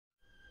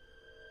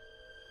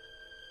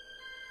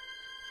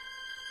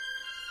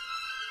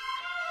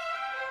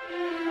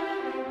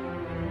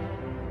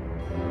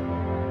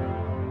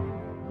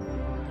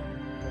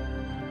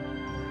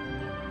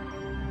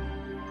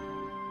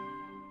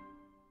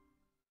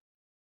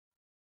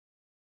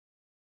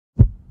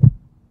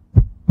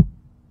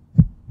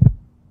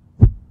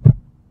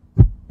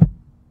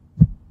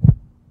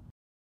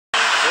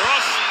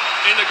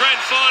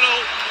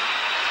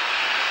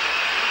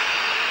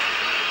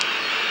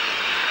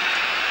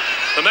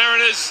The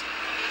Mariners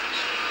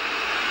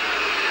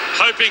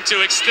hoping to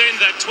extend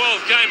that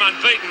 12-game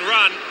unbeaten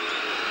run.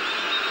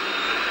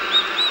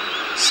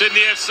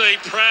 Sydney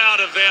FC proud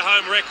of their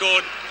home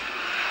record.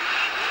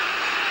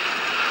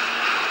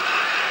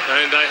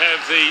 And they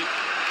have the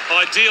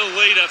ideal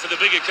leader for the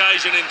big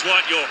occasion in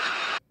Dwight Yorke.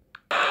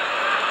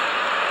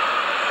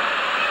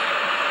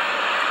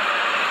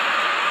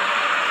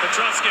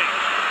 Petrosky.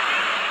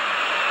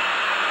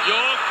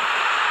 Yorke,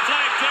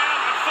 flag down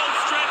at full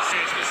stretch.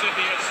 Here's for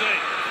Sydney FC.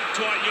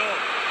 Dwight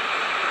Yorke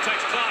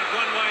takes Clark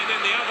one way and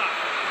then the other.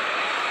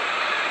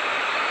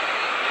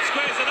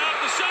 Squares it up,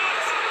 the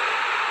shot.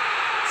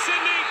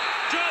 Sydney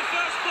draw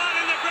first blood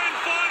in the grand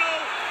final.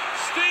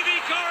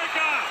 Stevie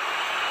Corica.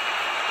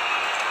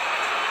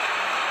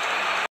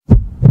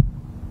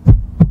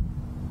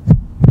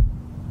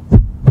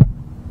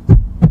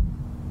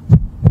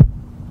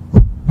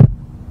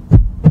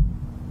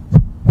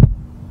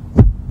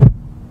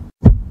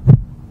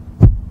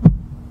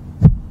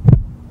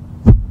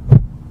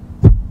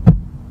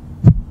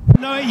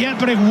 Know it yet,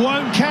 but it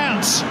won't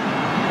count.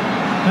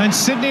 And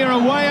Sydney are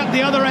away up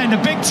the other end. A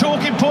big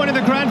talking point in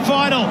the grand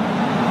final.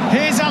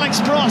 Here's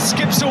Alex Bross,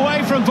 skips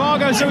away from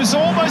Vargas, who was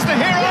almost the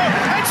hero.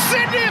 And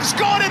Sydney have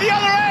scored at the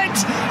other end.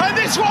 And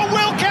this one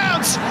will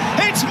count.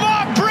 It's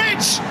Mark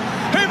Bridge,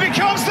 who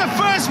becomes the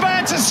first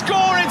man to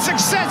score in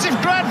successive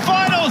grand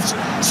finals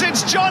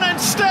since John and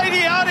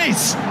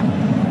Stadianis.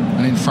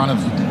 And in front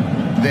of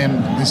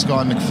them, this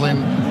guy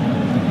McFlynn,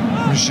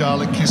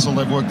 Charlotte Kissel,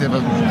 they've worked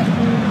ever.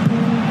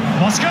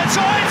 Moscow Times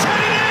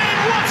heading in.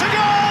 What a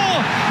goal!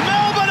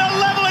 Melbourne are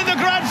level in the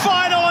grand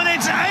final, and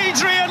it's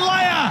Adrian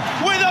Leia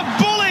with a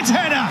bullet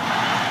header.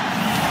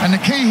 And the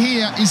key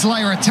here is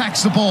Leia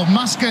attacks the ball.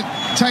 Muscat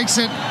takes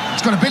it.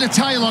 It's got a bit of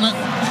tail on it,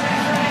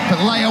 but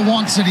Leia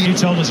wants it. You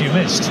told us you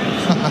missed.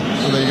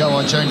 Well, there you go.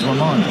 I changed my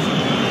mind.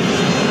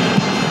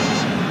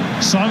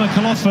 Simon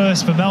Calof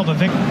first for Melbourne.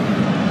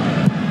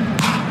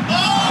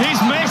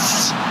 He's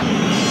missed.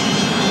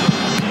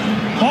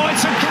 Oh,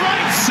 it's a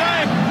great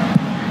save.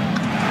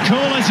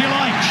 Cool as you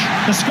like,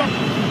 the Scot.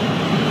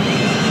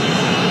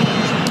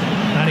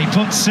 And he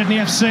puts Sydney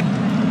FC.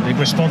 Big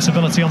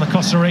responsibility on the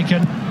Costa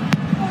Rican.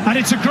 And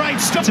it's a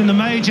great start in the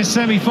major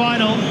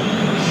semi-final.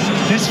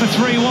 This for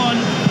 3-1.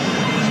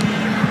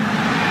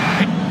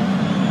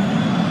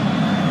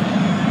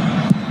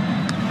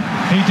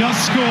 He does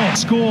score.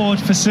 Scored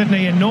for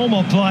Sydney in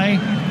normal play.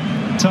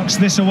 Tucks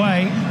this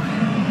away.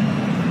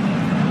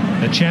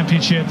 The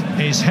championship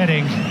is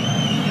heading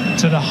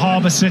to the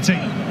Harbour City.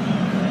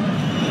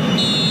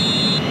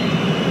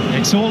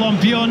 It's all on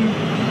Bjorn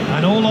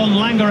and all on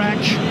Langerak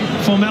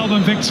for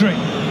Melbourne victory.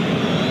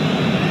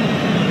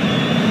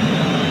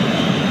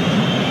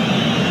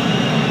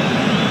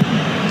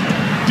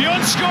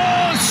 Bjorn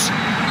scores!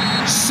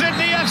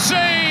 Sydney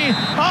FC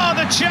are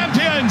the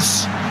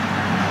champions!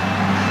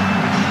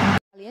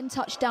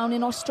 Touchdown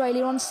in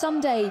Australia on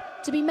Sunday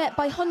to be met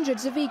by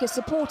hundreds of eager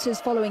supporters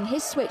following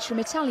his switch from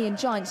Italian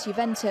giants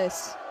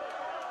Juventus.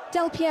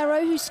 Del Piero,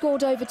 who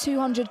scored over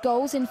 200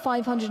 goals in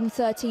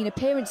 513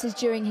 appearances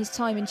during his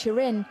time in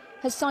Turin,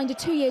 has signed a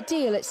 2-year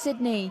deal at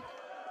Sydney.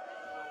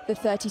 The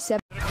 37...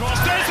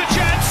 Across, there's a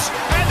chance,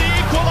 and the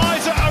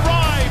equaliser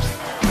arrives!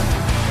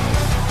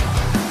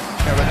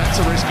 Yeah, but that's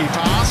a risky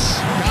pass.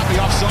 Can't be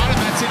offside in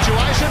that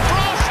situation.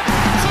 Frost!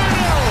 2-0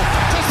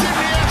 to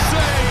Sydney FC!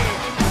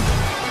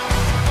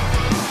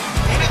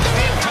 In at the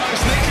mid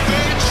post,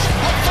 Ninkovic,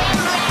 a fun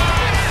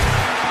run!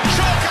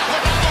 Chalk up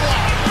another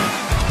one!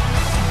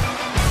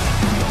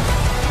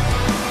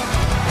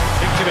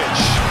 Ninkovic.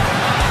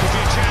 Could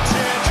be a chance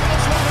here.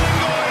 Charles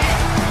Longolingoi.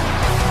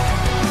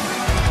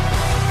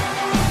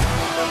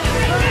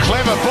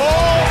 Clever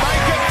ball,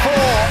 make it 4.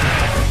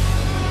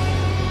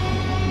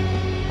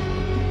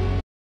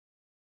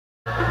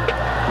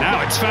 Now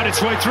it's found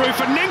its way through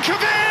for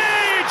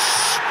Ninkovic!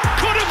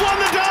 Could have won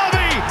the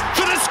derby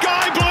for the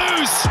Sky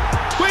Blues!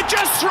 With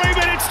just 3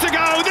 minutes to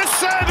go, the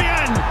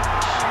Serbian!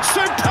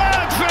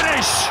 Superb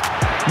finish!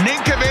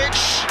 Ninkovic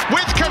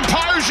with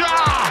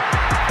composure!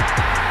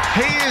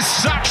 He is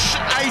such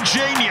a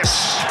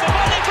genius! The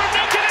volley from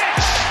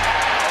Ninkovic!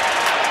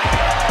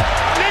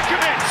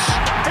 Ninkovic!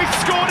 He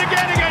scored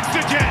again against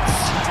the Jets!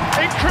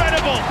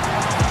 Incredible!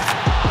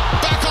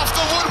 Back off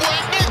the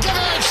woodwork,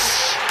 Ninkovic!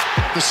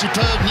 The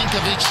superb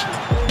Ninkovic.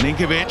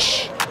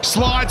 Ninkovic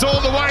slides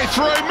all the way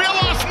through.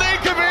 Milos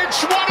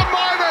Ninkovic, what a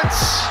moment!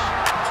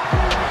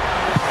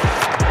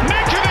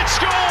 Ninkovic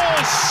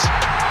scores!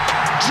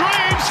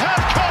 Dreams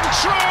have come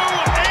true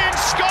in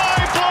Sky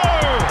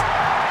Blue!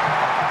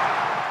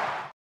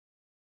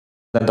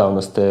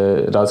 Nedavno ste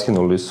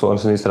raskinuli,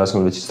 odnosno niste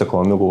raskinuli, već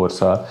istekao ugovor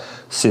sa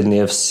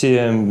Sydney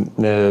FC-em.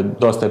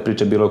 Dosta je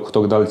priče bilo oko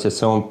tog da li će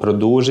se on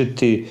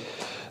produžiti.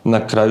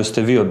 Na kraju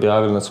ste vi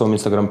objavili na svom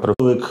Instagram profilu.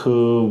 Uvijek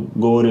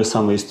govorio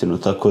samo istinu,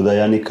 tako da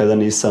ja nikada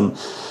nisam,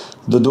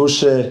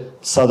 doduše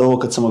sad ovo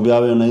kad sam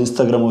objavio na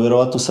Instagramu,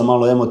 vjerovatno sam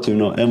malo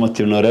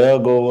emotivno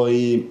reagovao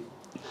i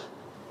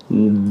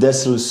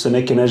desili su se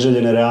neke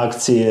neželjene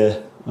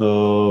reakcije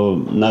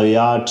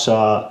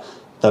navijača,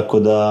 tako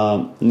da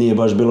nije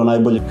baš bilo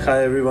najbolje.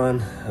 Hi everyone,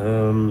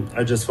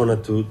 I just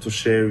wanted to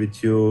share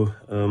with you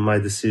my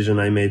decision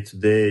I made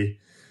today.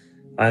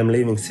 I'm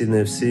leaving Sydney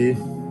FC.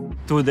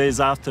 2 days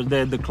after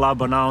that, the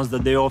club announced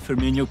that they offered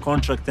me a new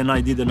contract and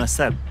I didn't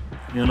accept,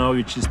 you know,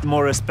 which is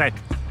more respect.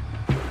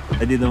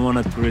 I didn't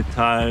want to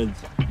retire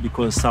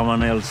because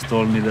someone else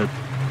told me that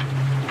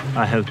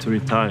I have to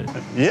retire.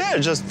 Yeah,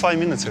 just 5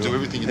 minutes ago. Do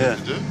everything you need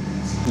to do?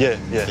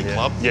 Yeah. The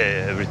club?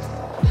 Yeah, everything.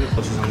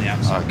 On the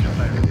outside.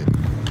 Okay.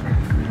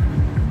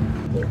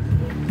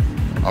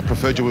 I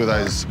preferred you with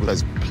those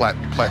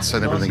plats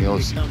and everything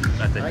else.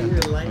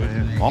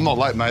 I'm not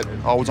late, mate.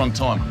 I was on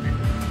time.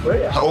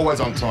 Always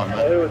on time,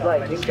 mate.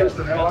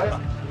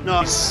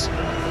 No. It's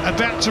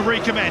about to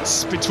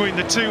recommence between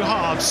the two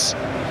halves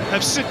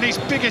of Sydney's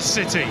biggest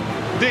city.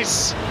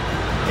 This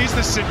is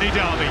the Sydney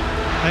derby.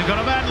 They've got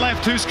a man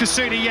left who's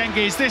Kusini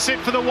Yengi. Is this it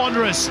for the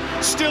Wanderers?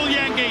 Still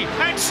Yengi,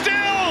 and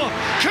still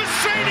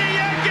Kusini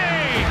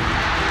Yengi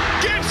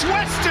gives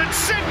Western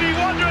Sydney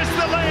Wanderers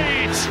the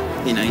lead.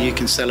 You know, you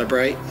can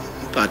celebrate,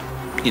 but,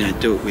 you know,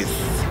 do it with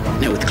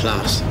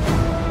class.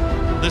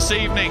 This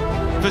evening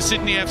for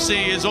Sydney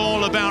FC is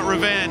all about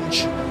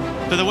revenge.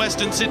 For the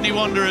Western Sydney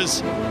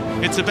Wanderers,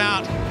 it's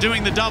about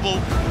doing the double.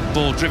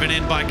 Ball driven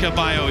in by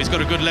Caballo. He's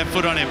got a good left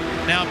foot on him.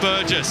 Now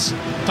Burgess,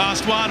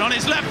 past one on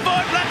his left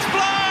foot. Let's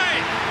fly!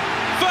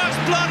 First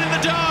blood in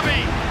the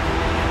derby.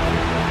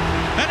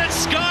 And it's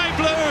sky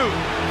blue.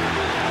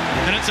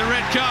 And it's a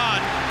red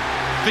card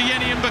for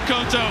Yeni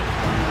Mbakoto.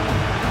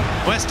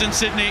 Western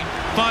Sydney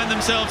find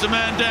themselves a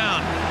man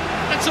down.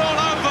 It's all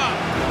over.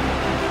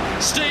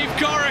 Steve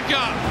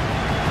Corica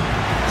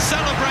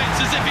celebrates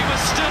as if he was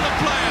still a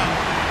player.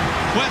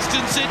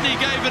 Western Sydney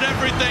gave it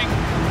everything,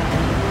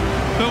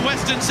 but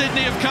Western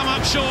Sydney have come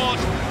up short.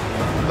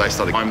 They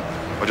started.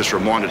 I just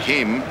reminded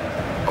him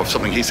of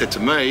something he said to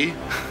me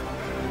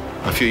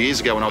a few years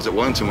ago when I was at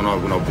Wellington when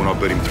I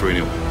beat him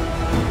 3-0.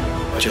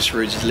 Just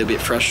we're just a little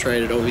bit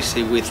frustrated,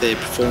 obviously, with their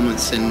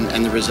performance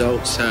and the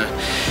results.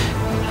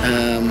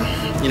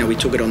 You know, we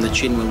took it on the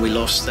chin when we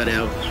lost at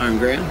our home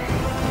ground,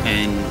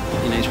 and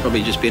you know, it's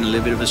probably just been a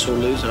little bit of a sore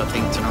loser, I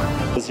think,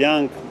 tonight. I was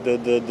young.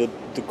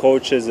 The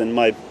coaches and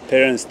my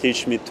parents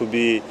teach me to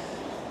be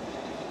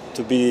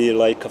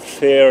like a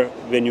fair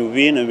when you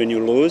win and when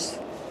you lose,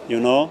 you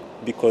know,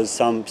 because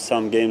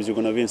some games you're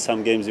gonna win,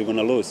 some games you're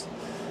gonna lose.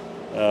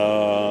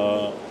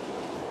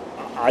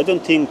 I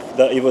don't think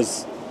that it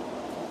was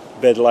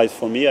bad life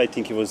for me. I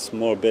think it was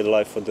more bad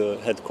life for the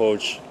head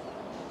coach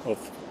of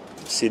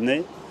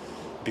Sydney,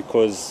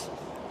 because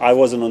I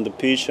wasn't on the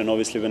pitch, and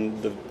obviously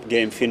when the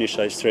game finished,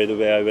 I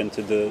went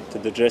to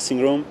the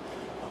dressing room.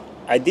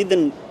 I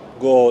didn't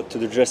go to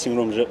the dressing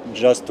room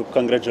just to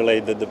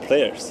congratulate the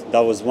players.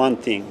 That was one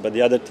thing, but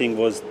the other thing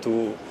was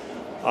to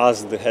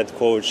ask the head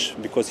coach,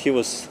 because he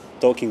was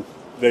talking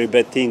very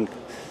bad thing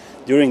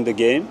during the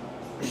game,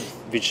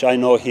 which I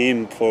know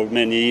him for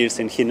many years,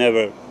 and he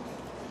never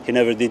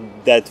did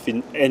that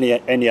with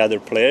any other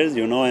players,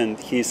 you know, and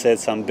he said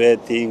some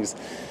bad things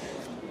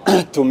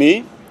to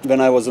me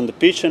when I was on the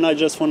pitch, and I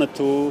just wanted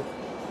to,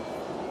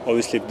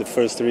 obviously the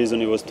first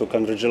reason it was to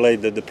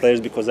congratulate the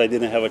players, because I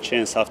didn't have a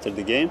chance after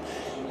the game,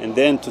 and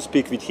then to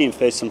speak with him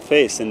face on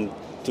face and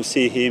to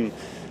see him,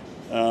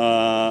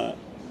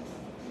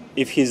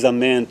 if he's a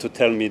man, to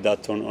tell me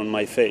that on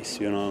my face,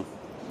 you know,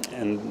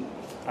 and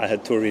I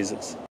had two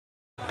reasons.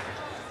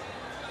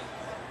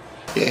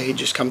 Yeah, he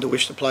just come to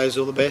wish the players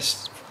all the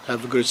best,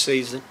 have a good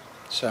season,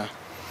 so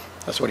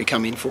that's what he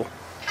come in for.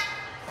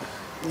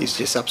 He's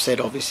just upset,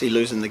 obviously,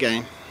 losing the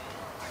game.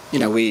 You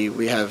know,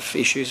 we have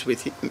issues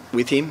with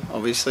him,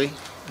 obviously,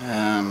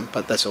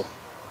 but that's all.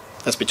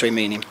 That's between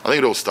me and him. I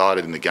think it all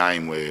started in the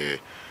game where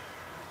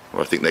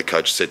I think their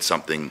coach said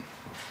something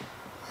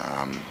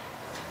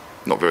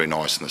not very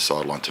nice in the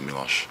sideline to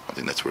Milos. I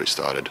think that's where it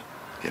started,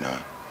 you know.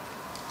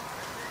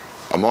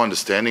 My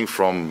understanding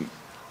from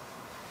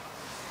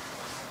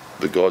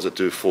the guys that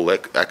do full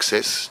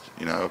access,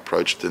 you know,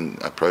 approached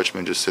me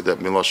and just said that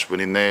Milos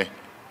went in there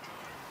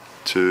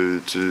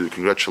to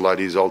congratulate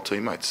his old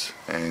teammates,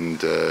 and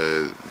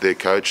their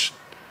coach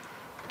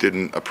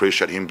didn't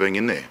appreciate him being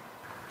in there.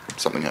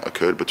 Something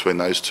occurred between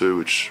those two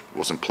which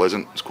wasn't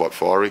pleasant. It's quite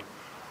fiery.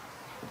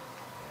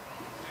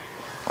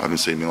 I haven't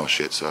seen Milos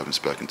yet, so I haven't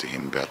spoken to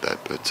him about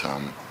that, but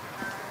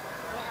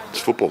it's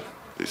football.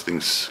 These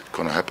things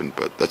kind of happen,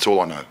 but that's all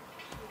I know.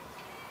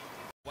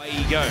 Away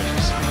he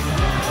goes.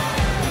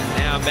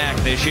 Now back,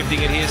 they're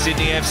shifting it here,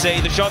 Sydney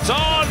FC. The shot's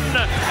on,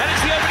 and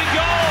it's the opening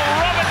goal,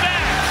 Robert Mack.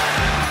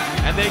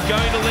 And they're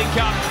going to link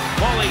up.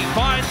 Wally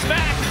finds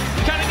Mack,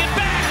 cutting it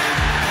back.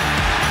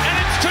 And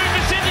it's 2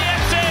 for Sydney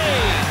FC.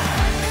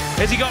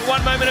 Has he got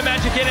one moment of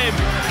magic in him?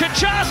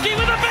 Kucharski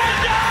with a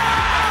bender!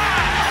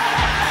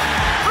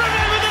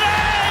 Remember the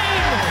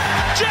name!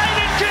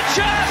 Jaden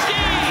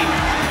Kucharski!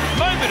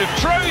 Moment of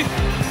truth.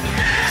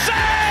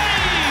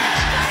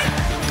 Saved!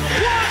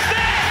 Was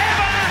there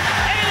ever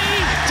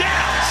any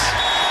doubt?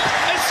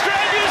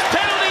 Australia's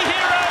penalty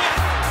hero.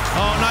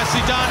 Oh,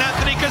 nicely done,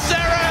 Anthony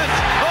Caceres.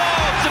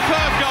 Oh,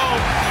 superb goal.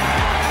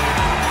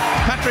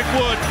 Patrick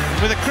Wood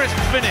with a crisp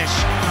finish.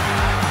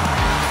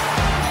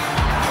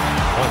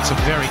 Oh, it's a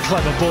very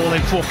clever ball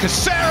in for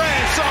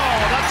Caceres. Oh,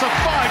 that's a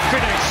fine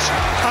finish.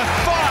 A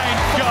fine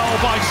goal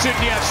by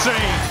Sydney FC.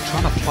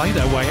 Trying to play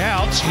their way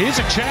out. Here's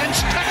a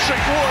chance.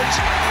 Patrick Wood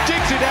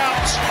digs it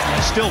out.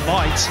 Still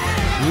light.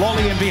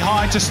 Lolly in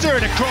behind to steer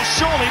it across.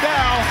 Surely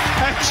now.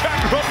 And Jack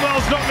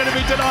Rodwell's not going to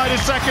be denied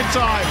a second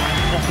time.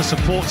 Offer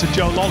support to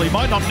Joe Lolly.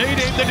 Might not need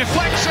it. The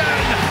deflection.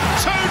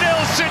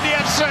 2-0 Sydney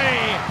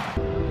FC.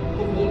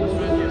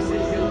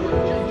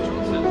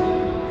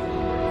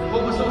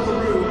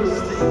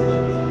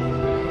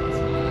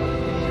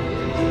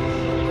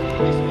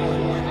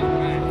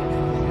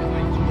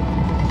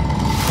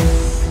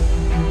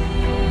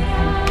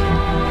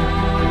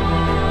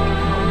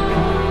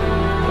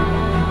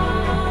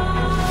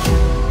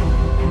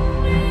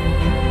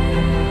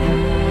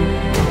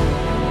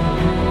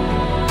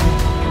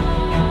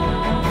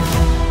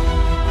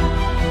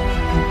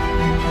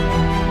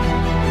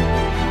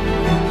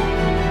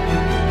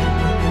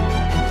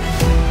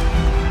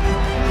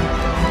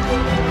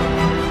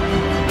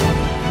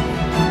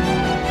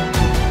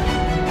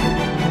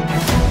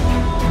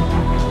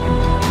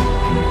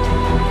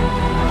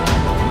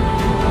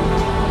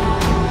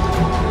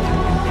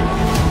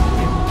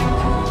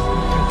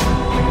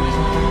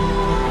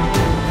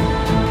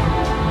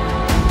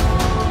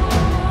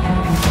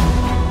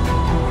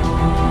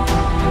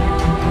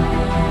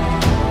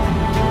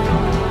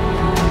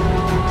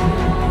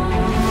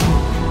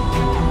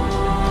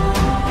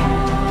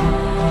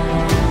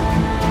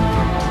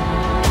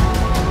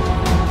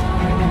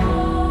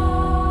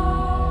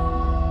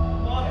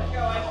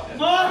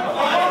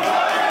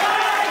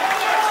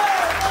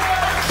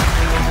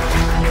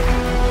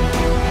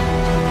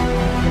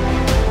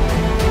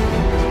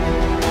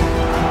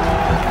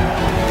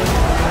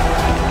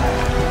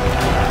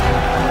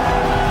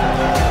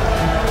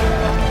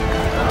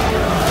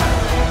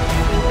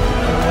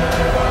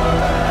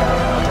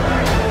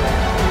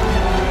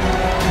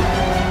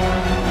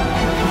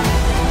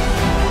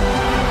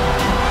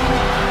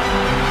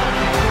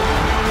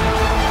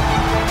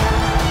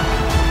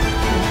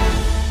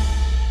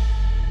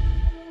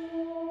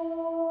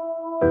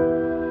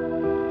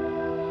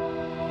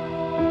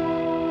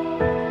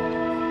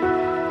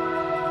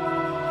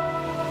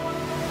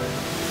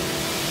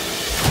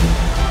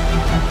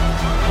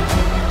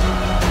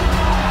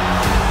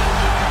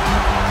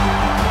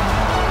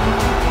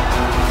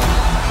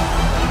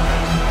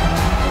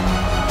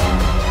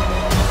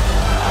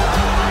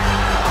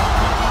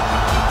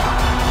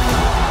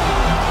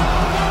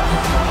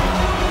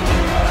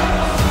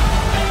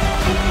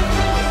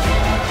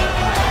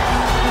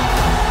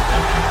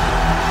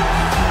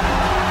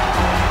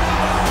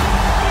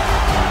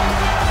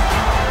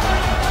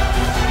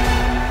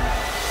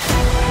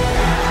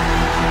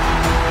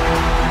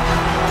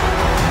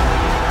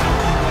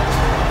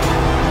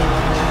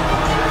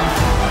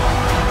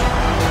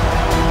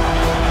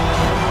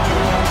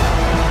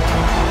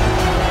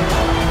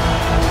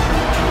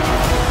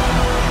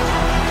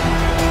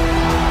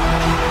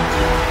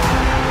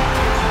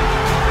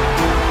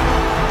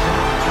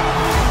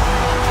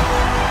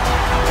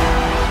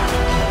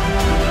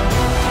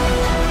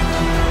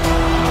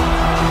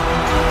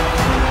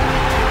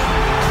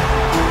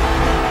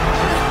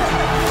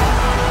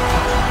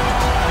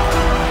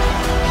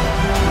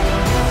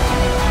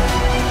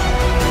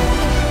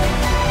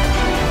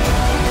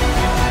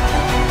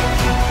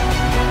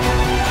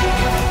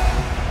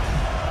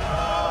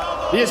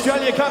 The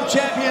Australia Cup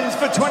champions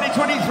for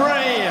 2023,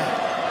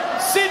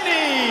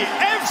 Sydney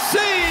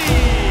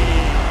FC!